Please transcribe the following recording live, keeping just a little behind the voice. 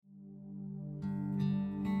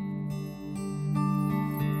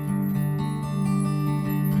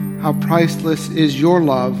How priceless is your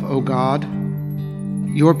love, O God!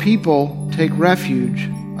 Your people take refuge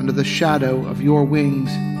under the shadow of your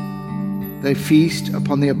wings. They feast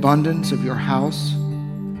upon the abundance of your house.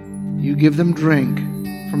 You give them drink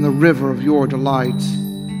from the river of your delights.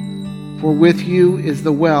 For with you is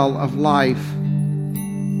the well of life,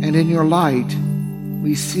 and in your light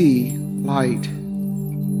we see light.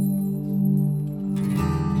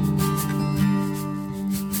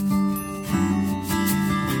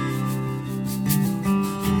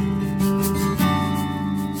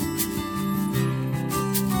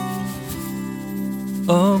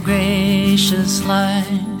 O gracious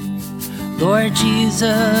light, Lord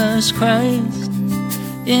Jesus Christ,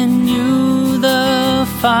 in you the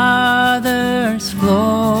Father's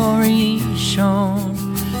glory shone.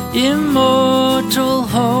 Immortal,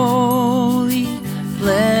 holy,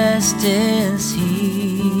 blessed is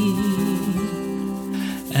he,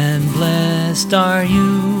 and blessed are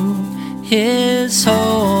you, his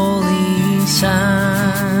holy Son.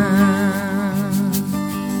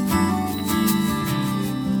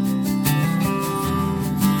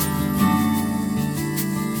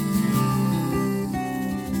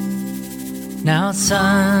 Now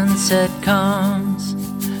sunset comes,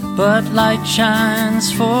 but light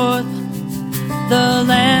shines forth. The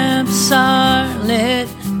lamps are lit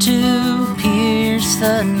to pierce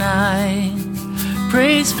the night.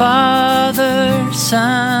 Praise Father,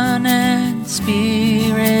 Son, and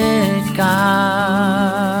Spirit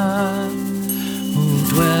God, who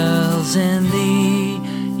dwells in the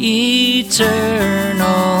eternal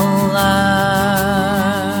light.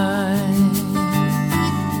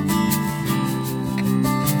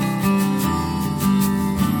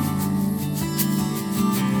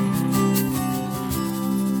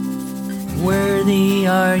 Worthy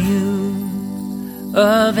are you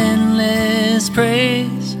of endless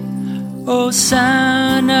praise, O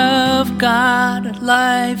Son of God,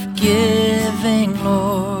 life-giving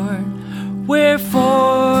Lord.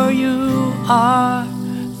 Wherefore you are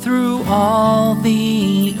through all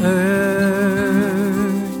the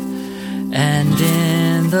earth, and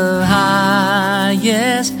in the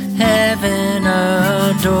highest heaven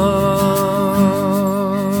adored.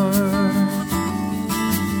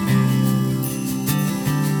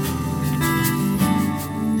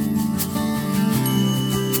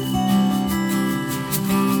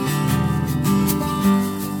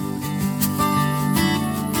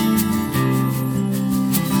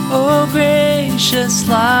 O gracious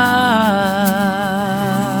light.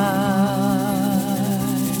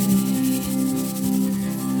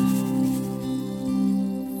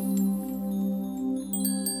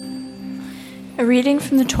 A reading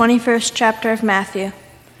from the 21st chapter of Matthew.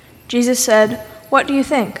 Jesus said, "What do you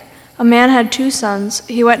think? A man had 2 sons.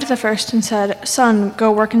 He went to the first and said, 'Son,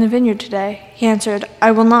 go work in the vineyard today.' He answered,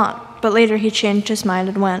 'I will not.' But later he changed his mind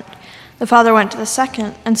and went. The father went to the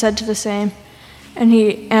second and said to the same. And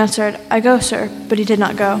he answered, 'I go, sir,' but he did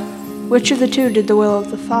not go. Which of the 2 did the will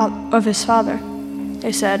of his father?"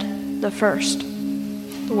 They said, "The first."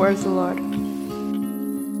 The word of the Lord.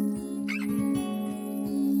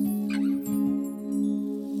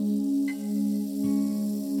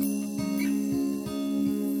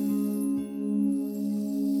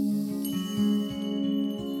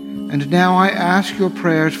 And now I ask your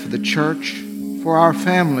prayers for the church, for our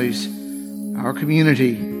families, our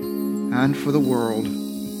community, and for the world.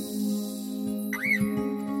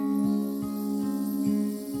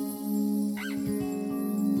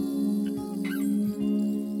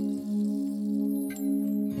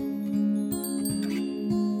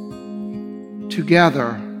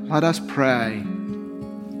 Together, let us pray.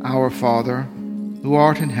 Our Father, who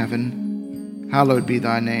art in heaven, hallowed be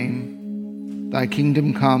thy name. Thy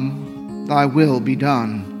kingdom come, thy will be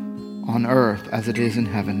done, on earth as it is in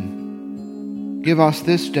heaven. Give us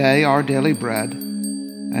this day our daily bread,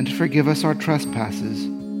 and forgive us our trespasses,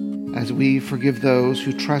 as we forgive those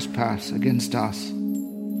who trespass against us.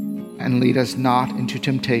 And lead us not into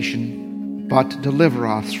temptation, but deliver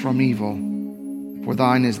us from evil. For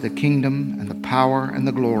thine is the kingdom, and the power, and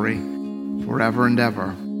the glory, forever and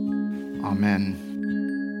ever. Amen.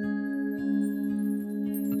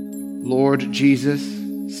 Lord Jesus,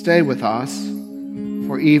 stay with us,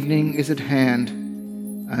 for evening is at hand,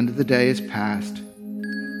 and the day is past.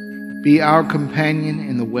 Be our companion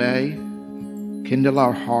in the way, kindle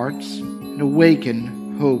our hearts, and awaken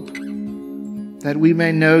hope, that we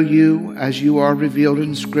may know you as you are revealed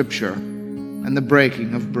in Scripture and the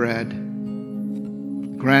breaking of bread.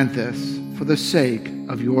 Grant this for the sake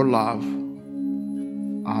of your love.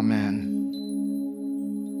 Amen.